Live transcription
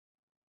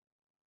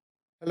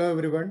Hello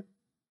everyone.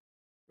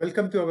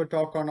 Welcome to our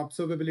talk on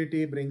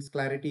Observability Brings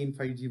Clarity in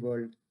 5G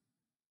World.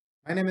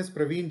 My name is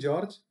Praveen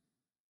George.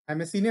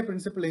 I'm a Senior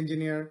Principal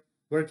Engineer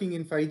working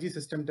in 5G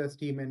System Test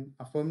team in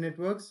Affirmed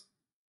Networks.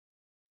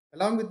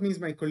 Along with me is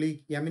my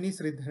colleague Yamini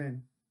Sridaran,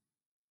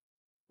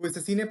 who is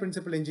a Senior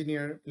Principal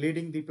Engineer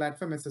leading the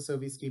Platform as a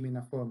Service team in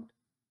Affirmed.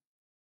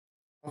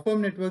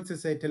 Affirmed Networks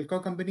is a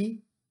telco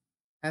company.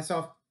 As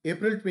of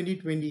April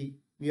 2020,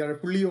 we are a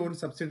fully owned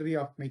subsidiary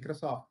of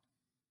Microsoft.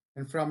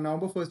 And from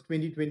November 1st,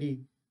 2020,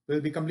 will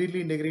be completely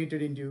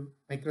integrated into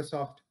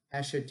Microsoft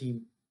Azure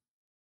team.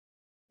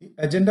 The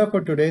agenda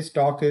for today's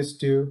talk is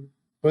to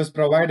first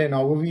provide an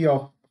overview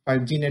of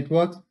 5G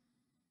networks,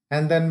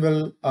 and then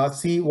we'll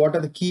see what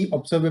are the key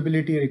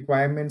observability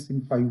requirements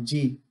in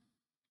 5G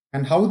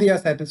and how they are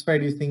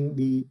satisfied using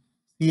the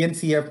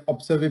CNCF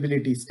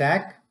observability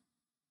stack,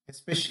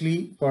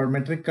 especially for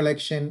metric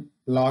collection,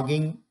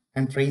 logging,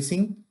 and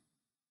tracing.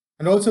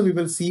 And also we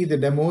will see the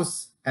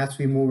demos as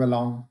we move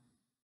along.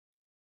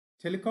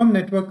 Telecom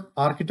network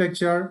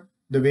architecture,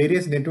 the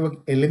various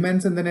network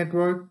elements in the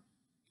network,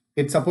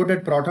 it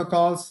supported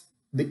protocols,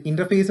 the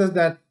interfaces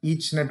that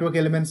each network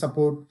element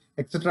support,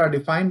 etc. are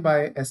defined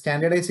by a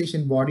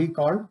standardization body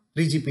called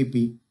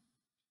 3GPP.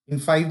 In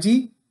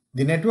 5G,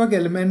 the network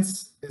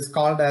elements is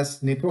called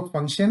as network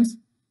functions,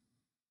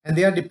 and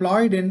they are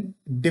deployed in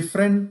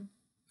different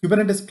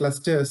Kubernetes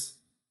clusters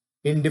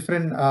in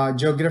different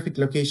geographic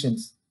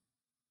locations.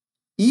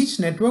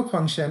 Each network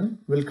function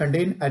will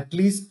contain at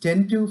least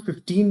 10 to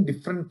 15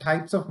 different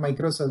types of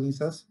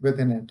microservices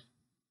within it.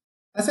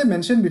 As I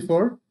mentioned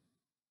before,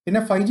 in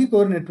a 5G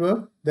core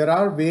network, there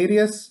are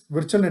various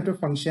virtual network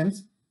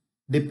functions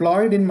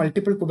deployed in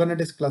multiple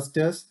Kubernetes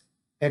clusters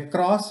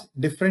across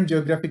different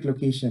geographic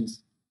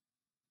locations.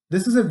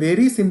 This is a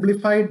very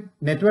simplified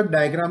network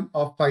diagram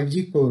of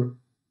 5G core.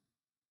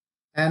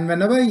 And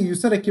whenever a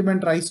user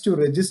equipment tries to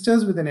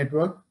registers with the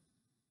network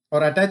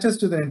or attaches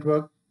to the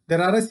network,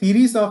 there are a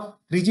series of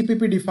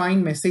 3GPP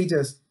defined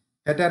messages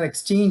that are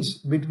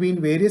exchanged between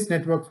various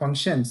network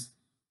functions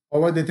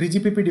over the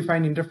 3GPP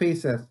defined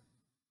interfaces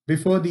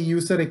before the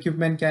user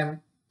equipment can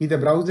either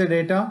browse the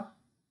data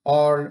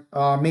or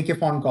make a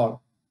phone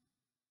call.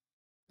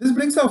 This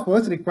brings our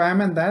first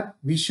requirement that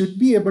we should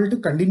be able to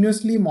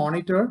continuously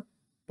monitor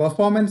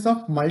performance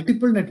of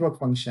multiple network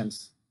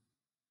functions.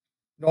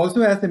 And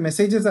also, as the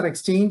messages are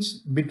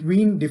exchanged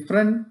between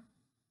different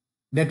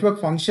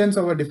network functions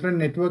over different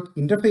network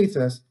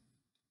interfaces,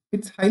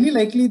 it's highly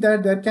likely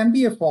that there can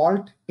be a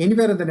fault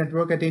anywhere in the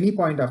network at any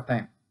point of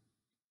time.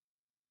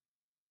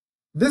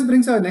 This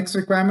brings our next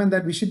requirement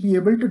that we should be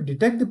able to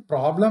detect the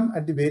problem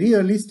at the very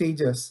early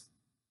stages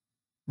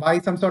by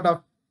some sort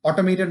of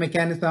automated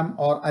mechanism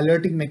or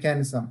alerting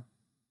mechanism.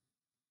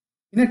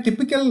 In a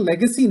typical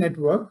legacy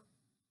network,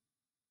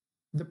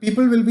 the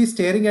people will be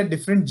staring at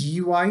different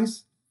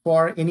GUIs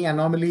for any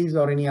anomalies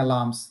or any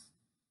alarms.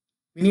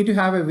 We need to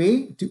have a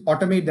way to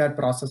automate that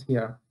process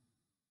here.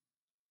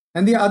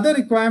 And the other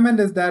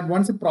requirement is that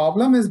once a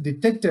problem is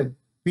detected,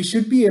 we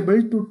should be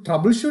able to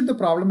troubleshoot the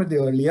problem at the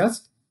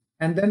earliest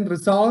and then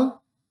resolve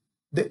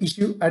the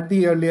issue at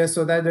the earliest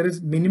so that there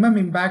is minimum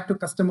impact to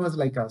customers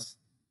like us,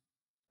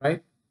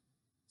 right?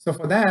 So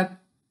for that,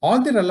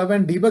 all the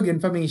relevant debug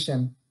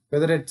information,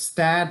 whether it's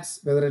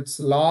stats, whether it's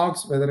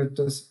logs, whether it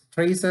is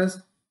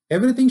traces,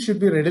 everything should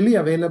be readily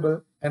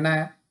available in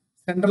a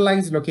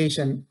centralized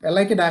location,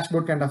 like a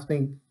dashboard kind of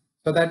thing,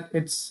 so that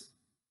it's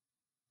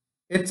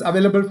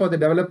available for the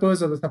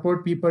developers or the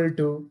support people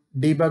to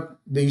debug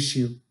the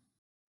issue.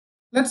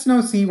 Let's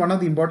now see one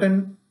of the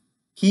important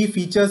key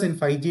features in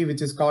 5G,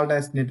 which is called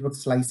as network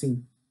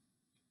slicing.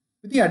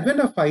 With the advent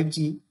of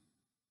 5G,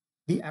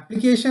 the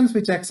applications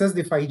which access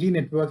the 5G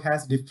network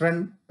has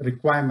different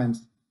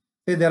requirements.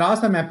 So there are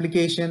some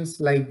applications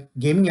like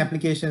gaming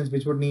applications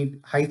which would need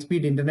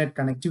high-speed internet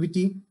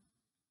connectivity.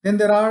 Then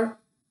there are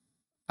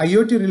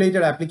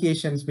IoT-related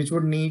applications which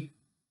would need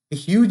a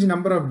huge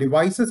number of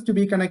devices to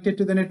be connected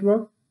to the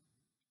network,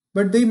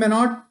 but they may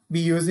not be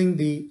using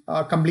the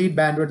complete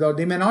bandwidth, or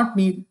they may not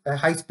need a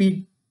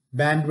high-speed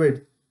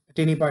bandwidth at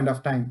any point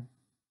of time.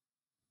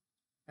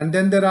 And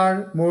then there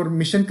are more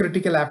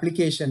mission-critical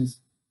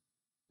applications,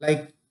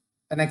 like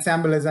an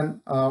example is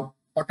an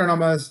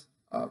autonomous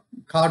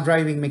car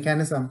driving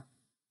mechanism,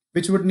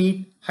 which would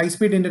need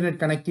high-speed internet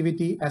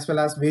connectivity as well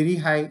as very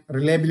high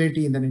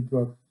reliability in the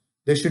network.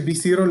 There should be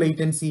zero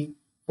latency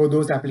for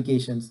those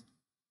applications.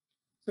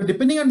 So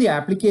depending on the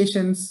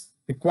application's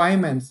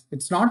requirements,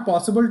 it's not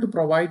possible to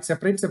provide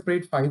separate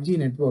 5G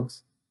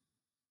networks.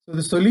 So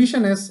the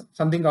solution is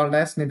something called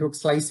as network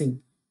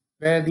slicing,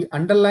 where the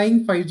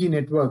underlying 5G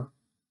network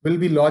will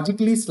be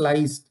logically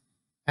sliced,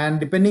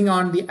 and depending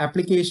on the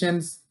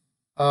application's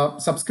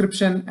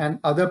subscription and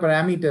other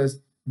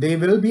parameters, they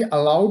will be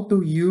allowed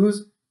to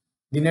use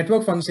the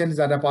network functions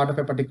that are part of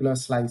a particular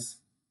slice.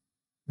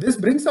 This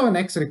brings our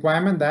next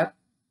requirement that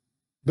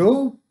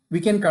though we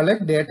can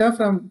collect data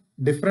from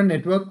different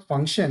network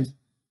functions,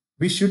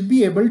 we should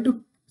be able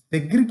to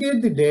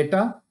segregate the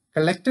data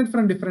collected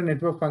from different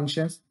network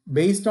functions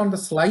based on the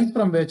slice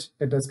from which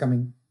it is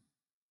coming.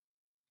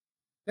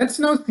 Let's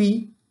now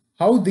see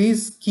how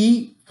these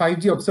key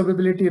 5G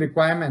observability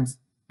requirements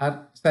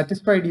are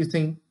satisfied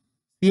using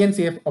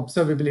CNCF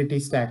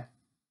observability stack.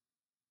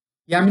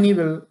 Yamini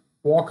will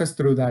walk us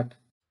through that.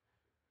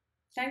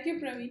 Thank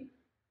you, Praveen.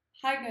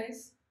 Hi,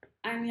 guys.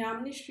 I'm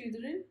Yamini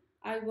Sridaran.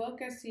 I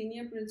work as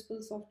Senior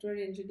Principal Software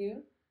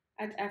Engineer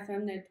at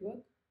Affirmed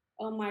Network,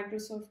 a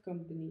Microsoft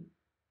company.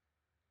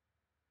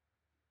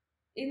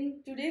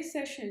 In today's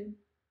session,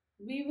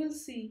 we will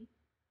see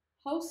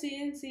how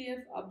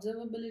CNCF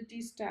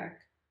observability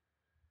stack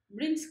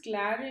brings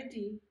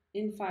clarity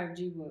in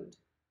 5G world.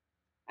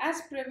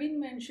 As Praveen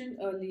mentioned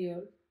earlier,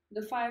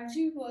 the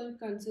 5G world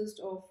consists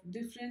of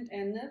different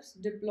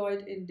NFs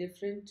deployed in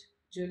different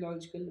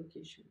geological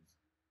locations.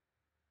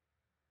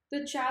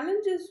 The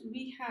challenges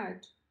we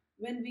had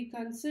when we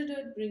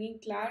considered bringing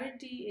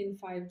clarity in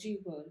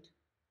 5G world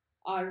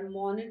are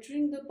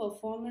monitoring the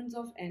performance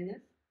of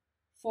NF,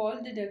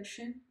 fault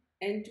detection,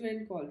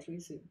 end-to-end call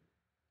tracing.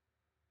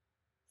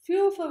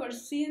 Few of our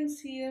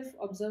CNCF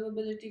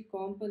observability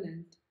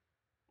component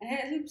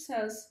helps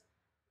us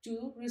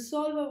to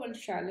resolve our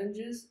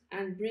challenges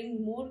and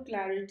bring more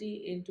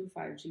clarity into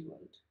 5G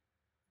world.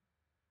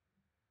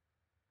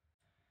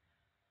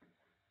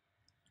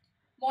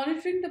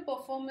 Monitoring the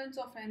performance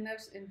of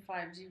NFs in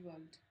 5G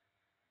world.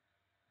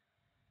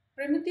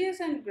 Prometheus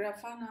and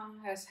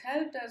Grafana has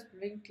helped us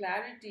bring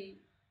clarity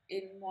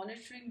in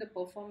monitoring the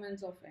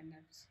performance of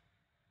NFs.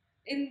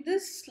 In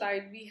this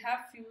slide, we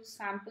have few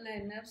sample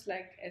NFs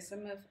like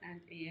SMF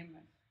and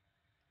AMF.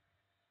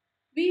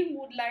 We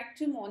would like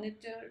to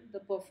monitor the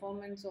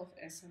performance of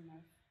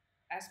SMF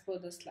as per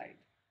the slide.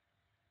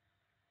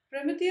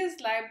 Prometheus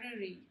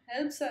library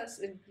helps us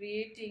in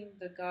creating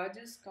the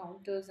gauges,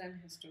 counters, and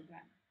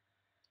histogram,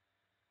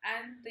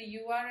 and the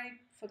URI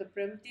for the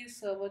Prometheus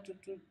server to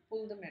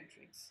pull the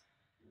metrics.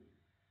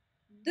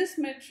 These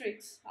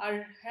metrics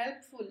are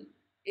helpful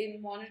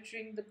in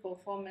monitoring the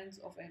performance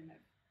of MF.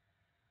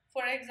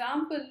 For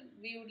example,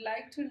 we would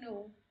like to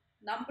know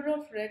number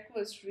of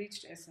requests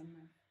reached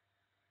SMF.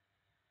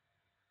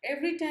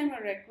 Every time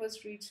a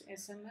request reaches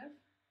SMF,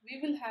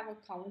 we will have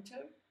a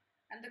counter,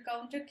 and the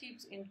counter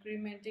keeps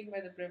incrementing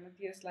by the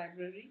Prometheus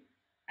library,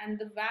 and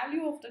the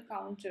value of the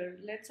counter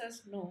lets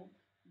us know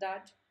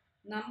that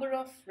number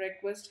of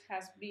requests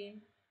has been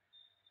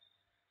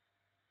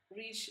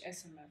reached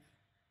SMF.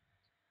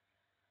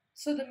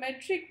 So the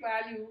metric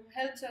value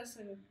helps us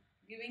in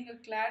giving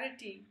a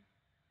clarity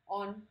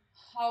on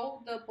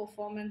how the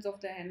performance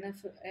of the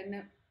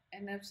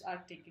NFs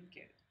are taken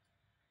care of.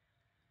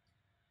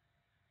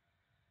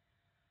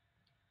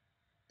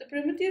 The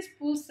Prometheus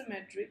pulls the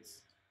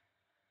metrics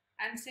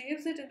and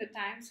saves it in the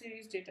time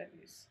series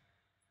database.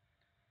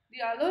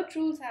 The alert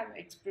rules have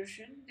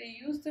expression. They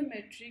use the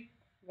metric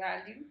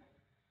value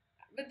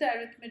with the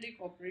arithmetic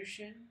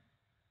operation,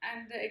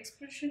 and the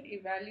expression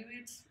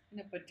evaluates in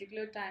a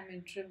particular time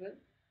interval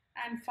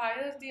and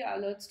fires the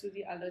alerts to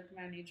the alert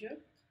manager.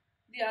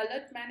 The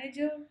alert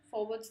manager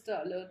forwards the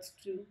alerts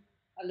to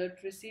alert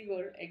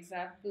receiver,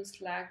 example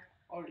Slack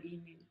or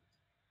email.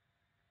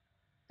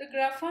 The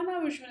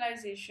Grafana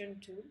visualization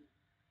tool,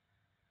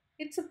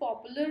 it's a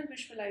popular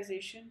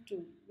visualization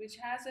tool which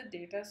has a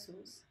data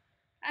source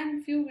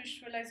and few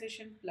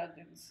visualization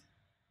plugins.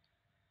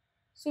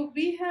 So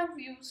we have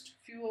used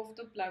few of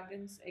the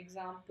plugins,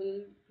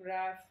 example,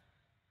 graph,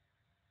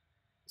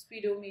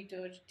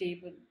 speedometer,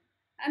 table,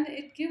 and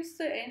it gives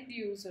the end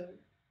user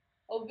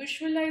a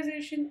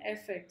visualization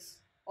effects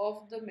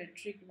of the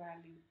metric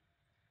value,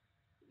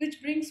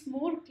 which brings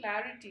more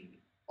clarity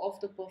of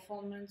the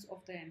performance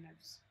of the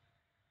NFs.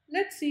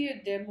 Let's see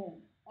a demo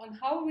on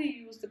how we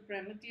use the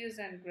Prometheus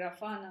and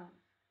Grafana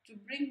to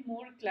bring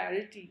more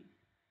clarity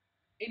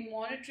in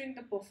monitoring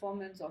the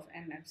performance of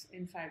NFs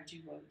in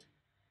 5G world.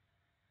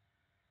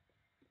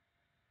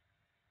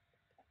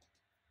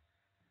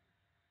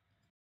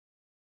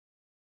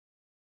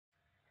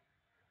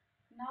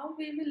 Now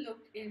we will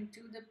look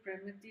into the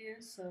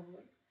Prometheus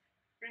server.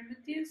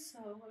 Prometheus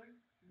server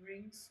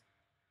brings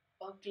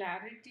a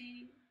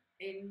clarity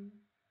in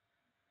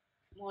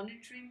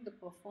monitoring the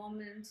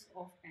performance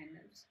of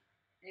NFs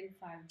in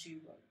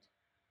 5G world.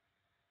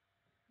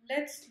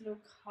 Let's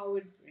look how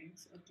it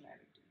brings a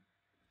clarity.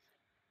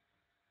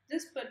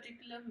 This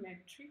particular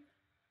metric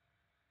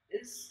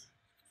is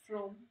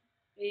from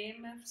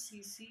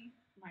AMFCC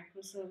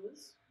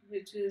microservice,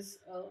 which is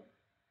a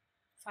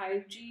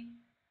 5G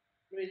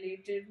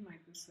related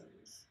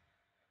microservice.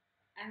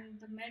 And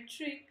the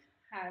metric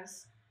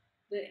has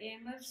the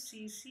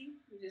AMFCC,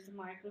 which is the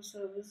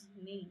microservice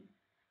name,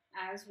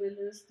 as well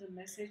as the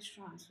message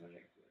transfer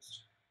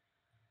request.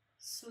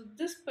 So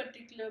this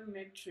particular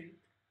metric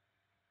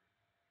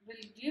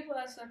will give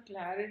us a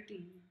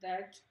clarity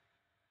that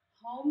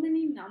how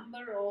many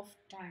number of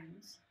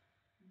times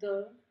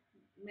the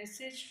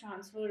message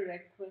transfer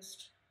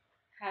request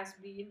has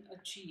been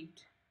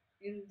achieved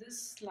in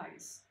this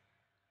slice.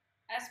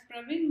 As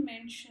Praveen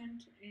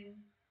mentioned in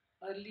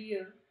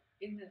earlier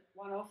in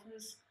one of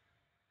his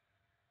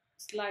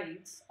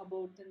slides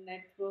about the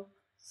network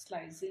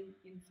slicing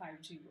in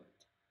 5G world.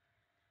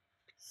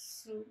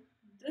 So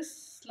this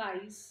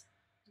slice,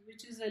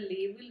 which is a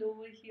label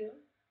over here,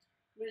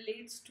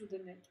 relates to the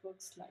network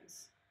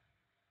slice.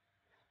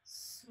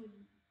 So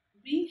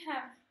we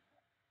have,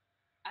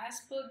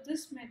 as per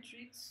this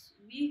matrix,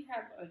 we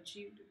have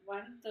achieved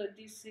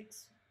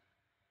 136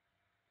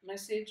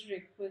 message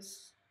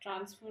requests,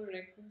 transfer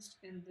requests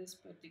in this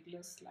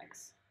particular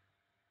slice.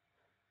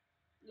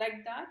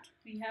 Like that,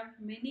 we have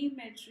many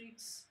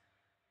metrics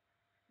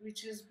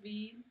which is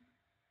being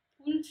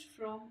pulled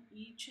from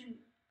each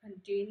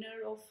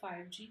container of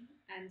 5G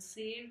and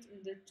saved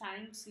in the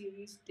time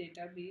series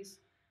database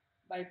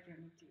by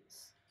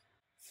Prometheus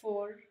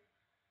for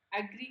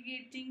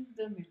aggregating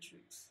the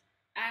metrics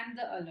and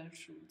the alert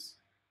rules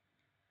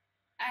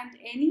and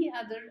any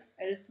other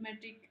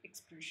arithmetic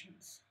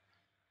expressions.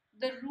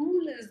 The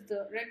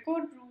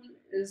record rule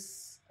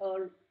is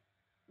a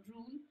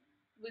rule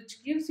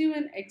which gives you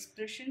an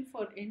expression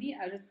for any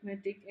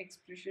arithmetic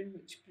expression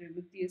which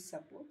Prometheus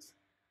supports.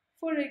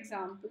 For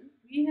example,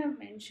 we have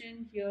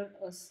mentioned here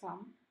a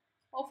sum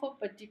of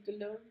a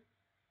particular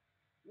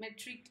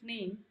metric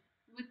name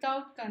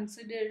without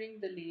considering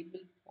the label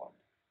pod.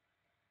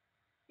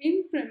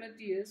 In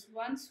Prometheus,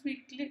 once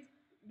we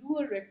do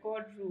a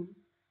record rule,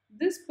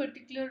 this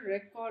particular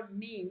record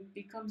name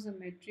becomes a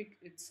metric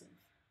itself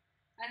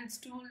and it's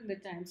stored in the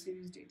time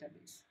series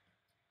database.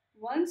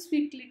 Once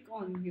we click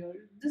on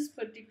here, this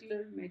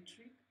particular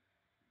metric,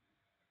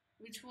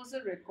 which was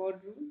a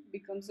record rule,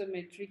 becomes a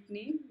metric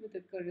name with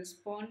the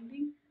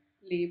corresponding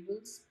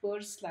labels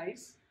per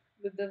slice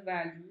with the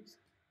values,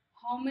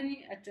 how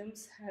many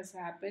attempts has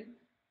happened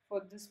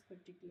for this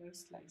particular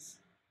slice.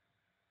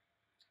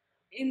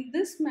 In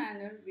this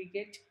manner, we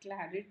get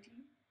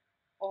clarity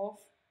of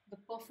the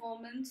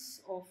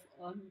performance of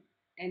an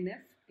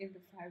NF in the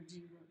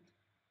 5G world.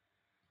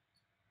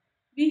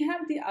 We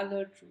have the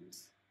alert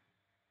rules.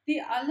 The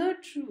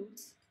alert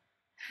rules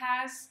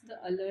has the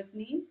alert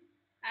name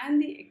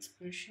and the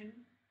expression.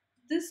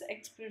 This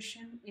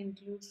expression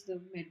includes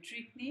the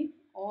metric name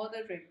or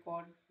the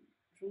record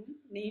rule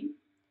name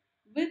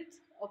with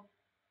a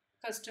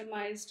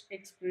customized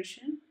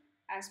expression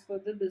as per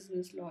the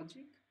business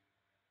logic,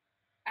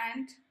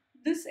 and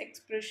this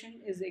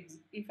expression is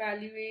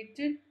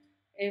evaluated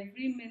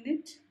every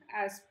minute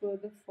as per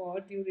the for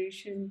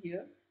duration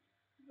here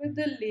with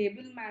the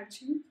label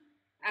matching,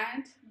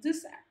 and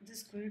this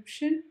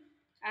description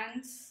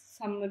and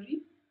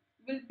summary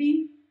will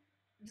be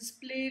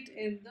displayed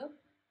in the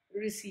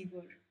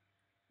receiver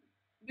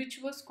which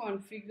was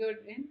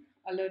configured in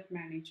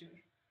AlertManager.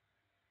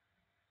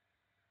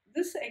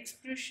 This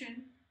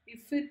expression,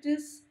 if it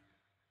is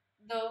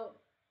the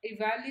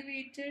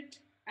evaluated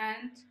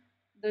and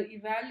the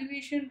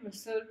evaluation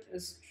result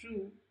is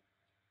true,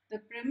 the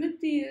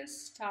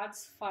Prometheus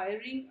starts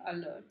firing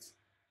alerts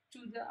to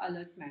the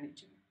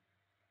AlertManager.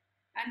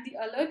 And the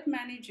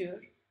AlertManager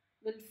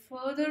will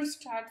further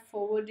start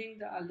forwarding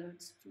the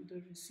alerts to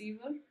the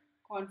receiver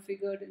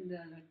configured in the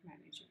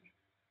AlertManager.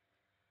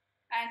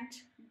 And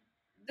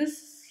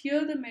this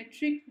here the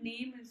metric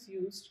name is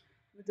used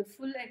with the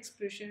full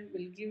expression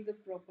will give the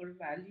proper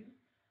value,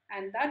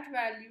 and that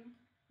value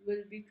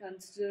will be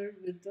considered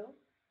with the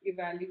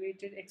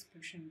evaluated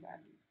expression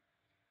value.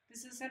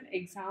 This is an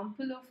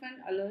example of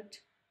an alert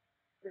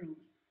rule,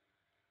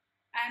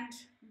 and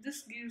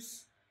this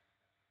gives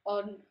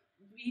on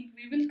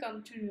we will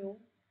come to know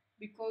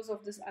because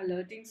of this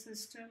alerting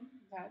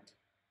system that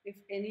if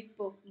any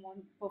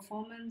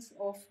performance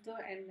of the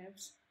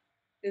NFs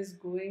is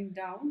going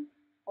down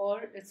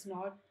or it's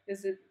not,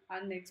 is it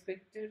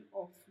unexpected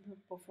of the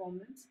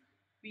performance,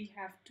 we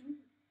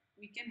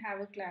can have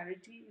a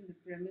clarity in the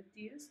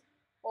Prometheus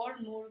or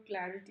more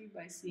clarity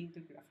by seeing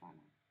the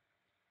Grafana.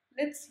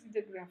 Let's see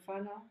the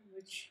Grafana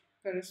which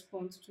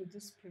corresponds to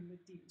this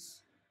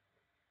Prometheus.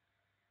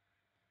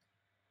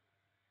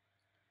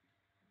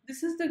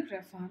 This is the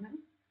Grafana.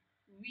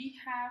 We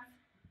have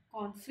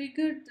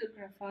configured the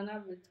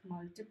Grafana with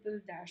multiple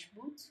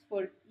dashboards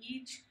for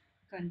each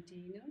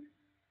container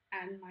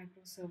and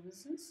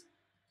microservices,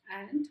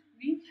 and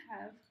we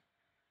have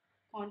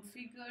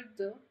configured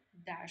the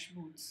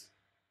dashboards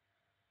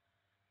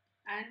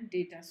and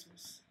data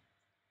source.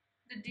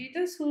 The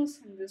data source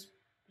in this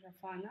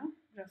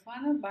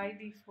Grafana by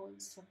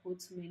default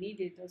supports many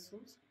data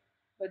sources,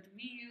 but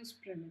we use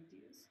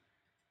Prometheus.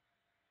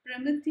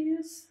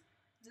 Prometheus,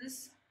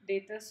 this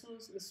data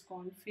source is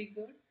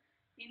configured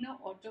in an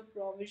auto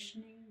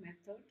provisioning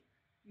method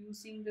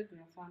using the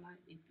Grafana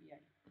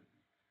API.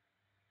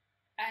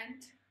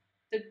 And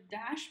the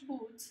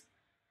dashboards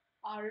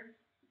are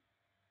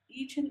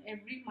each and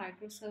every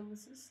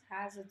microservices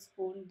has its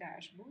own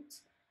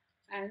dashboards,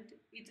 and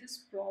it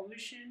is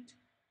provisioned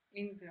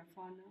in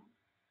Grafana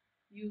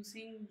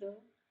using the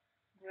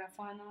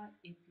Grafana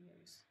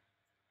APIs.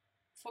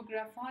 For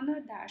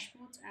Grafana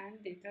dashboards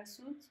and data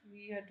source,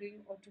 we are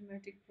doing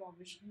automatic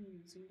provisioning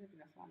using the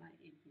Grafana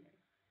API.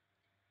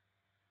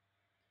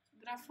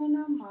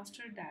 Grafana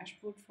master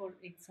dashboard, for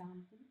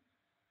example,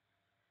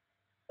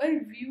 by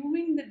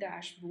viewing the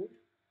dashboard,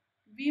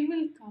 we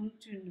will come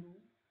to know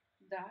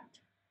that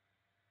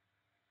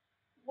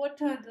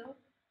what are the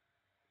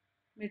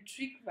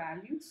metric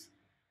values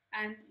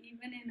and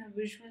even in a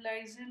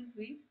visualizing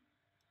way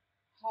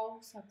how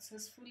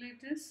successful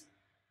it is,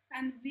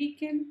 and we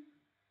can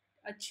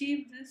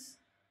achieve this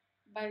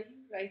by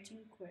writing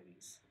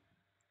queries.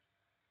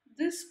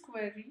 This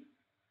query,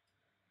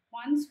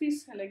 once we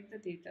select the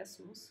data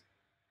source,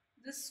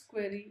 this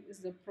query is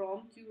the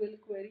PromQL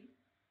query,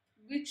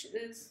 which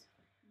is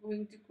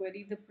going to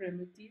query the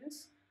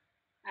Prometheus,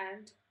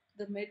 and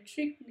the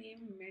metric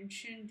name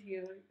mentioned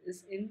here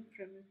is in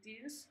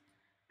Prometheus,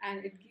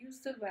 and it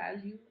gives the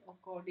value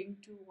according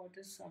to what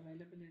is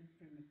available in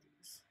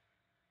Prometheus.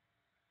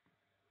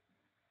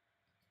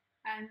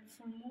 And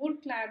for more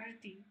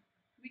clarity,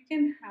 we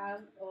can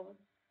have a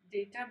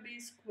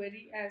database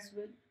query as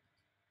well.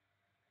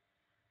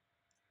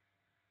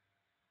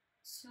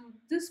 So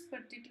this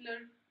particular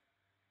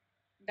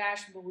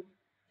dashboard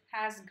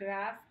has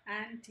graph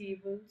and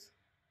tables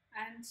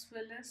and as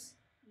well as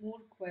more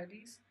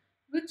queries,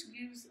 which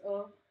gives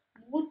a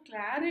more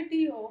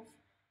clarity of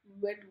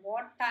at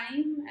what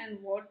time and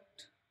what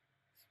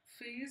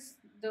phase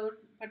the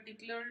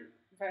particular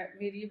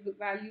variable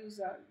values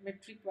are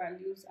metric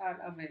values are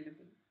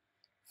available.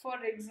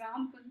 For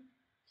example,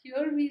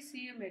 here we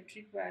see a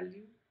metric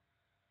value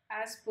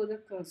as per the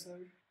cursor.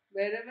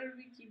 Wherever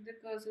we keep the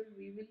cursor,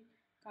 we will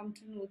come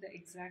to know the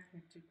exact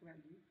metric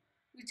value,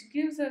 which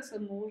gives us a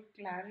more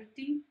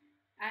clarity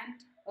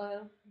and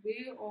a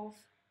way of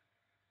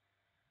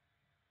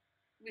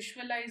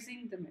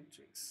visualizing the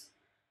metrics.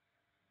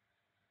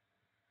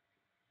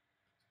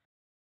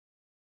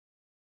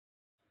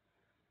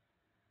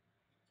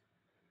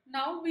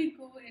 Now we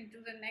go into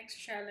the next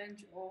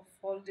challenge of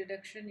fault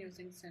detection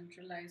using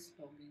centralized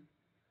logging.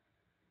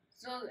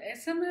 So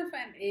SMF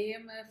and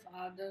AMF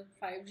are the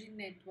 5G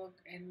network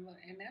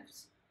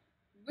NFs,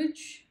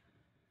 which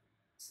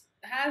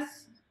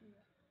has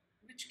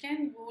which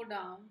can go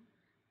down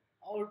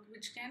or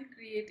which can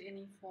create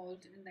any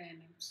fault in the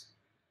NFs.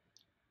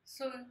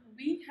 So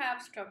we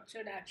have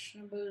structured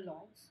actionable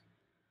logs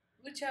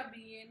which are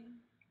being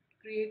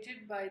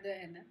created by the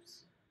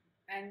NFs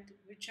and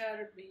which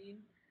are being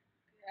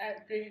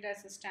created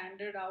as a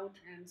standard out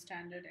and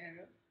standard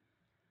error.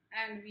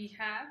 And we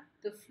have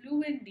the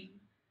Fluentd,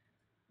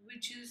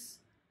 which is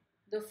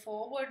the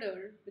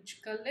forwarder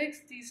which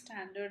collects these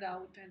standard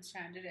out and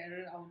standard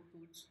error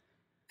outputs,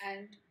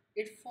 and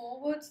it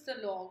forwards the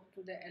log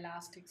to the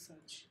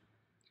Elasticsearch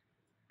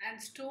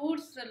and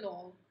stores the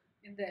log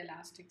in the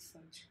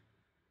Elasticsearch.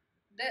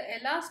 The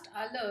Elast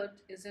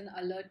alert is an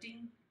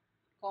alerting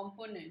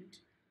component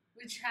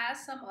which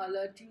has some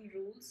alerting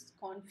rules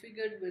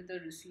configured with the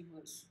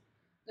receivers.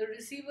 The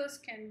receivers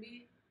can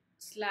be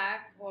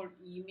Slack or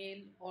email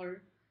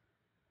or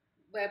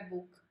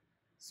webbook.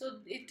 So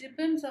it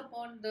depends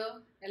upon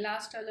the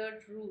Elast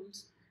alert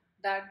rules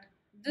that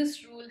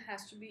this rule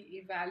has to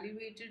be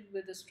evaluated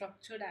with the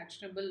structured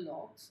actionable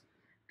logs,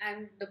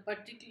 and the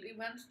particular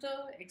once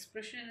the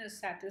expression is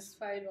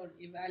satisfied or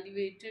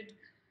evaluated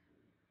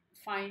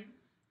fine,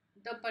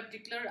 the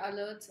particular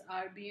alerts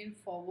are being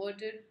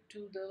forwarded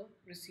to the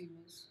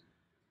receivers.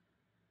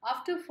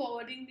 After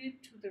forwarding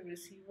it to the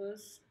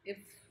receivers, if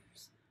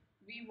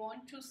we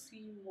want to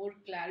see more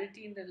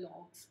clarity in the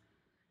logs,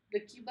 the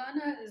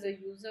Kibana is a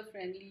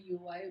user-friendly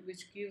UI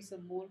which gives a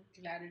more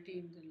clarity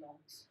in the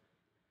logs.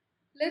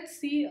 Let's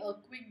see a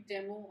quick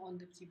demo on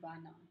the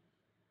Kibana.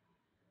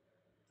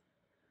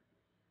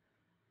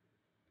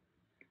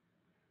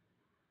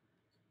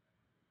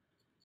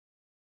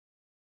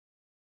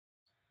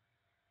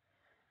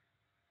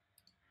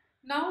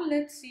 Now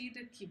let's see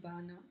the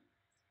Kibana,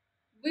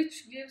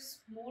 which gives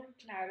more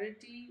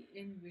clarity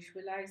in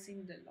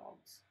visualizing the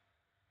logs.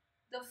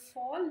 The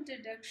fault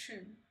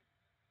detection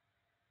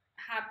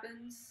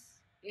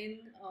happens in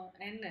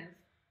NF.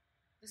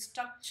 The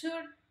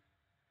structured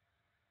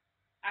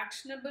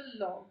actionable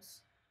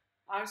logs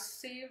are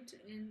saved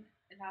in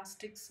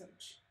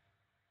Elasticsearch,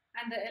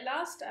 and the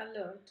Elast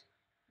alert,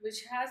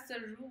 which has the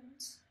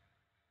rules,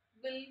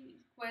 will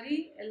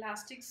query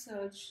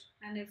Elasticsearch,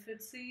 and if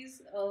it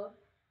sees a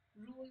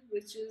rule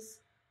which is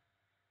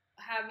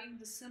having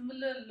the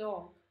similar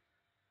log,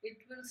 it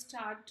will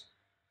start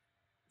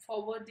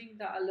forwarding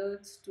the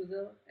alerts to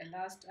the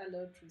Elast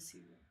alert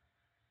receiver.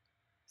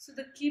 So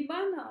the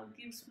Kibana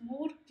gives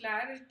more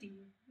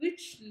clarity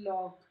which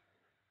log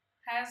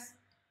has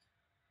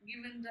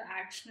given the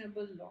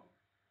actionable log.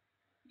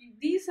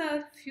 These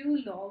are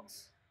few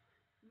logs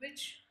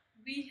which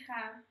we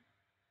have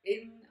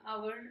in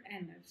our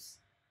NFs.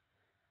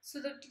 So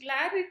the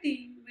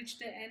clarity which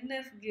the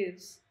NF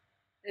gives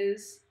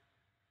is,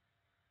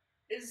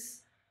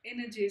 is in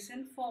a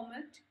JSON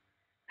format,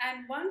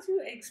 and once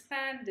you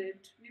expand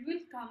it, we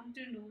will come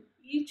to know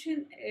each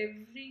and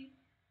every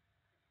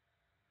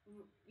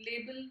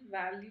label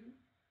value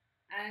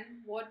and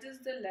what is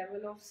the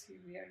level of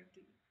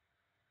severity.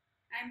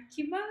 And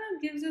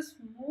Kibana gives us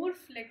more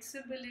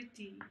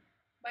flexibility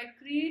by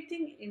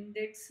creating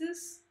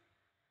indexes.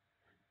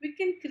 We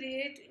can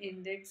create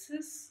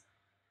indexes,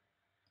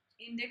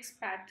 index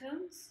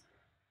patterns,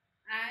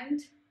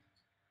 and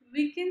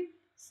we can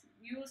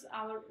use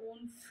our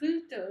own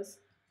filters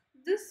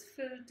These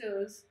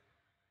filters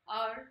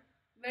are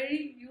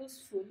very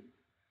useful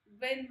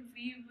when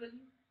we will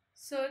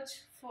search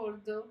for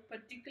the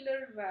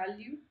particular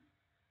value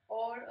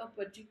or a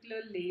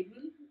particular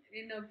label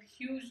in a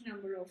huge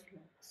number of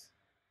logs.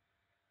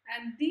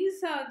 And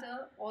these are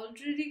the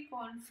already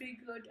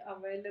configured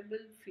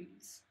available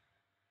fields.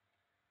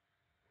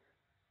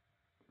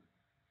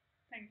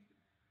 Thank you.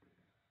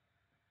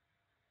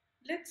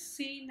 Let's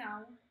see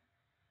now.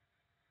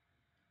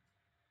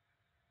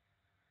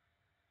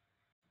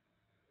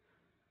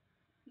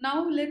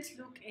 Now let's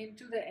look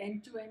into the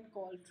end-to-end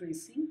call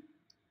tracing.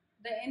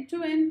 The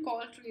end-to-end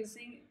call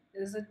tracing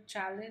is a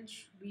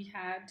challenge we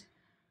had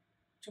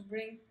to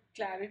bring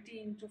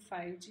clarity into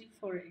 5G.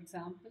 For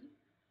example,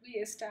 we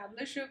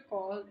establish a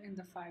call in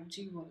the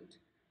 5G world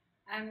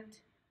and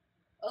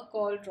a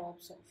call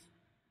drops off.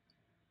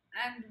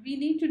 And we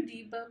need to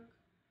debug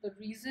the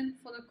reason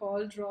for the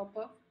call drop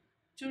off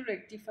to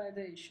rectify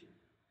the issue.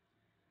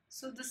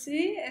 So the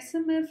say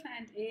SMF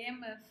and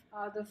AMF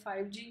are the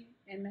 5G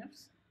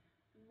NFs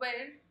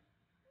where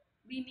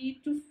we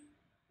need to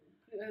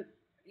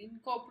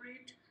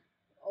incorporate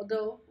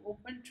the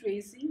open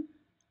tracing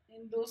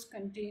in those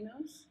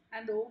containers,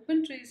 and the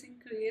open tracing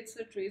creates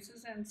the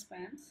traces and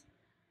spans,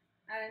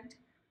 and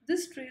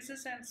these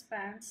traces and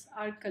spans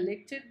are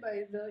collected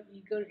by the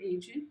Jaeger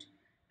agent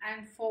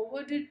and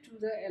forwarded to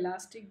the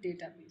Elastic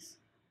database.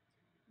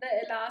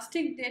 The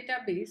Elastic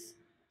database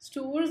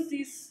stores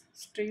these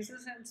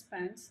traces and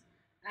spans,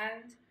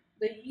 and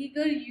the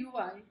Jaeger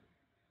UI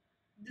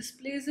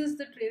displaces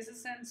the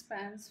traces and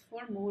spans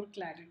for more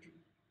clarity.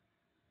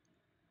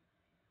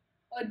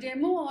 A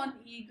demo on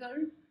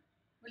Jaeger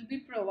will be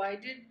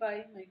provided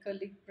by my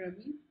colleague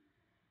Praveen,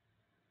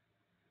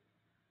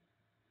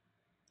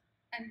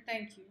 and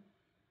thank you.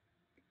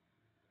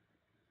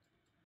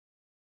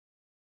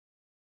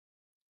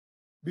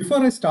 Before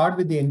I start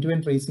with the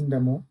end-to-end tracing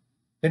demo,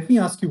 let me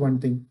ask you one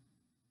thing.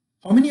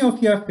 How many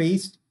of you have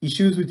faced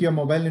issues with your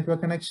mobile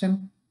network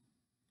connection?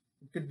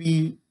 It could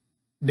be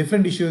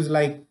different issues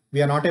like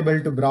we are not able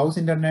to browse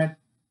internet,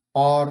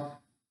 or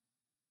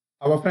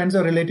our friends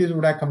or relatives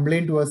would have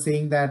complained to us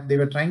saying that they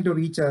were trying to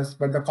reach us,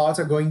 but the calls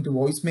are going to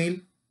voicemail.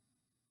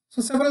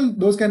 So several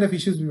those kind of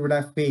issues we would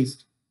have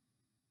faced.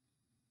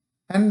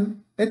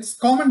 And it's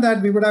common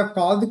that we would have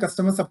called the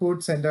customer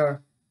support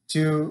center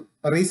to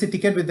raise a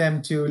ticket with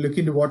them to look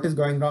into what is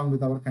going wrong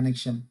with our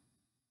connection.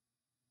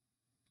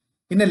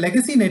 In a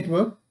legacy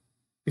network,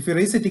 if you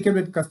raise a ticket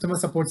with customer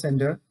support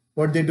center,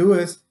 what they do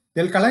is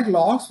they'll collect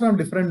logs from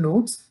different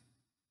nodes,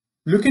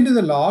 look into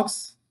the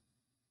logs,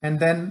 and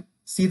then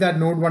see that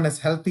node 1 is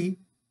healthy.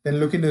 Then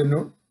look into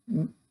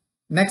the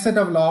next set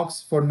of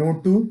logs for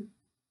node 2.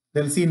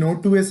 They'll see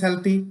node 2 is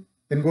healthy.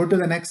 Then go to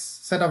the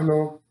next set of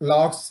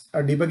logs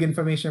or debug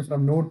information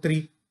from node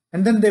 3,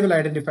 and then they will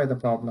identify the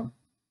problem,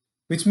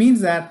 which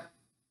means that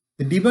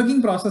the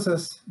debugging process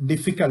is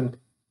difficult.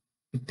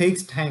 It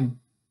takes time,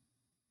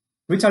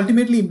 which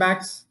ultimately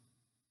impacts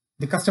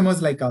the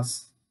customers like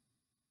us.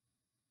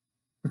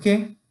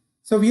 Okay,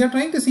 so we are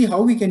trying to see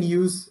how we can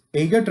use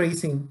Jaeger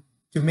tracing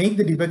to make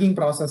the debugging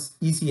process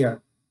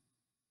easier.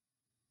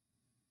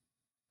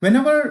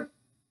 Whenever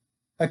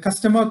a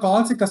customer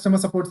calls a customer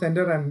support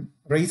center and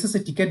raises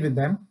a ticket with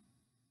them,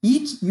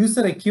 each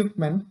user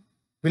equipment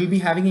will be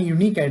having a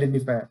unique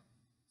identifier.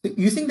 So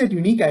using that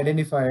unique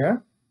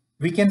identifier,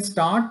 we can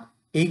start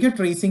Jaeger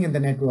tracing in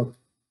the network.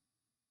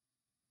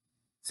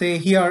 Say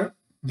here,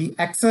 the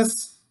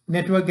access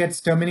network gets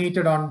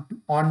terminated on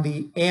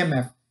the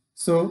AMF.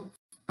 So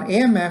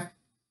AMF,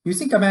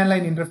 using command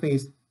line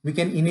interface, we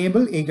can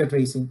enable Jaeger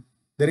tracing.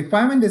 The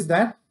requirement is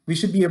that we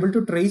should be able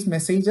to trace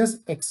messages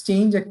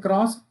exchange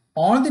across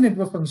all the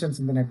network functions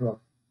in the network.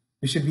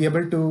 We should be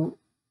able to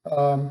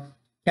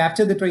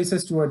capture the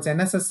traces towards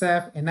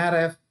NSSF,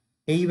 NRF,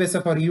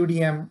 AESF or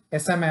UDM,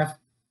 SMF.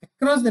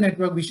 Across the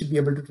network, we should be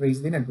able to trace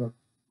the network.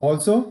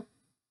 Also,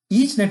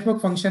 each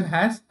network function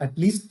has at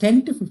least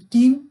 10 to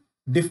 15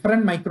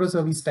 different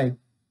microservice type.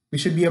 We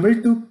should be able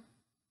to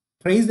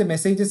trace the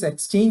messages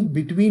exchanged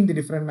between the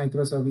different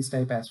microservice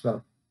type as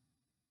well.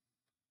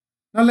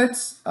 Now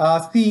let's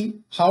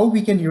see how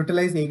we can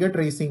utilize Jaeger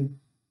tracing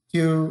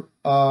to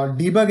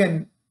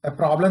debug a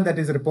problem that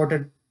is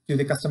reported to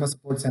the customer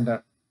support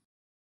center.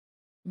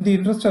 In the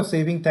interest of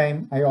saving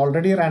time, I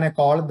already ran a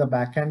call in the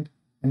backend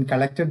and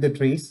collected the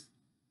trace.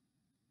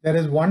 There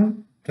is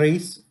one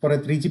trace for a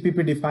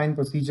 3GPP defined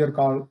procedure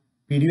called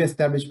video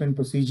establishment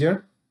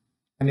procedure,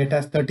 and it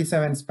has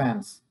 37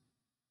 spans.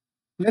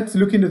 Let's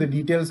look into the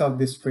details of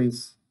this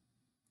trace.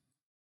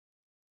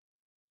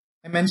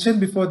 I mentioned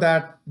before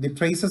that the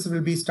traces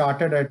will be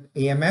started at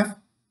AMF,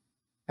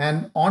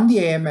 and on the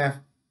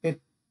AMF,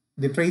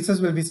 the traces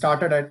will be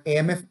started at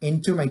AMF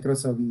N2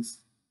 microservice.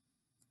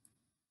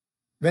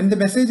 When the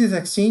message is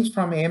exchanged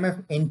from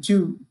AMF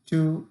N2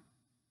 to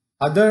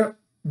other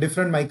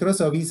different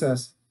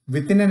microservices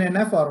within an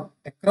NF or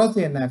across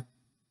the NF,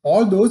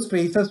 all those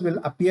traces will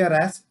appear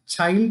as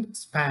child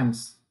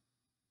spans.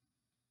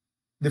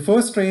 The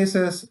first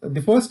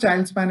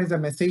child span is a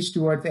message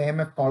towards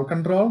AMF call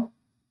control.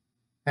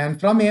 And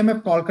from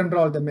AMF call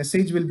control, the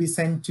message will be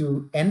sent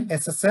to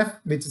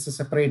NSSF, which is a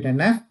separate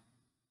NF.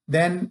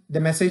 Then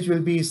the message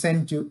will be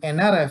sent to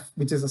NRF,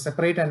 which is a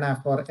separate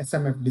NF for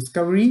SMF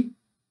discovery.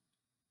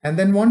 And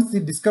then once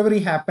the discovery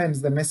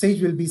happens, the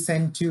message will be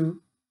sent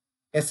to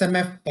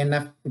SMF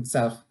NF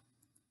itself.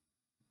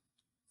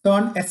 So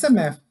on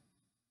SMF,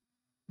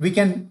 we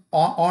can,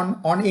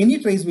 on any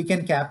trace, we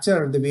can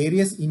capture the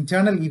various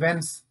internal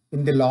events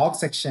in the log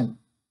section.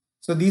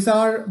 So these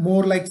are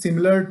more like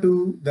similar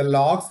to the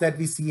logs that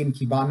we see in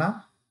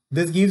Kibana.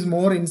 This gives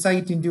more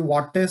insight into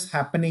what is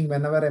happening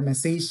whenever a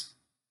message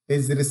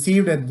is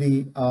received at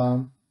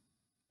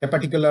a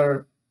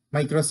particular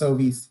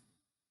microservice.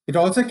 It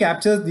also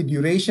captures the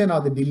duration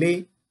or the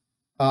delay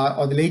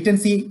or the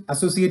latency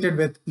associated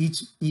with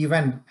each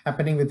event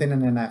happening within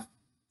an NF.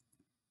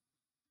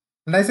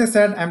 And as I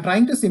said, I'm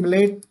trying to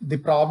simulate the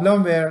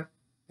problem where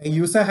a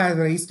user has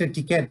raised a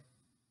ticket.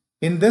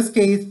 In this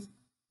case,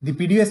 the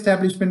PD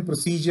establishment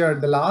procedure,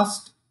 the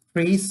last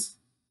trace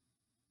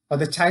or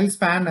the child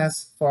span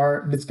is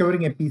for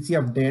discovering a PC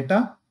of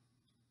data.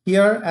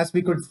 Here, as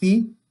we could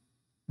see,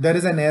 there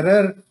is an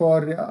error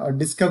for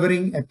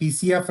discovering a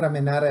PCF from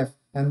NRF,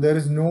 and there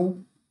is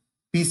no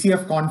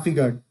PCF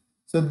configured.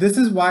 So this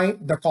is why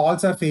the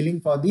calls are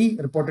failing for the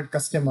reported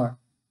customer.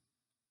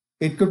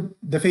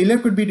 The failure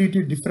could be due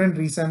to different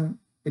reason.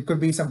 It could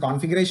be some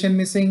configuration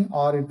missing,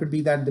 or it could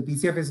be that the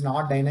PCF is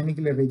not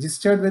dynamically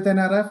registered with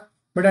NRF.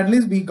 But at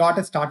least we got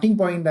a starting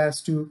point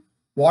as to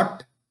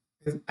what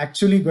is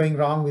actually going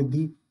wrong with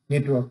the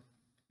network.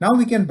 Now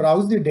we can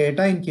browse the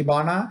data in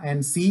Kibana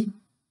and see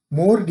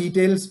more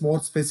details,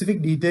 more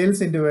specific details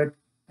into it,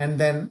 and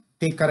then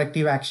take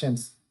corrective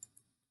actions.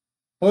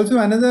 Also,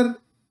 another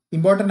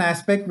important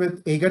aspect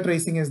with Jaeger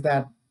tracing is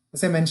that,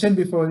 as I mentioned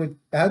before, it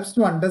helps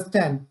to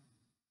understand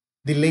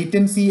the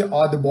latency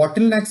or the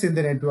bottlenecks in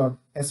the network,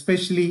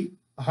 especially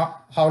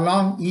how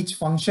long each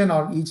function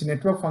or each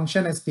network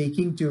function is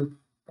taking to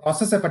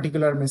process a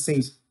particular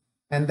message.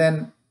 And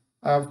then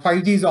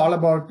 5G is all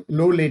about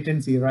low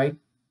latency, right?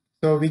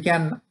 So we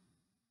can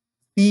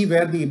see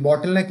where the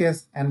bottleneck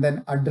is and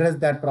then address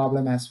that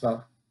problem as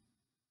well.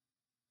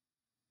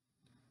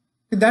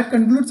 That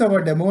concludes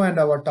our demo and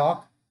our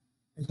talk.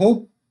 I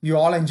hope you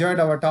all enjoyed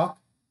our talk.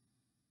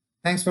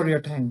 Thanks for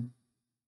your time.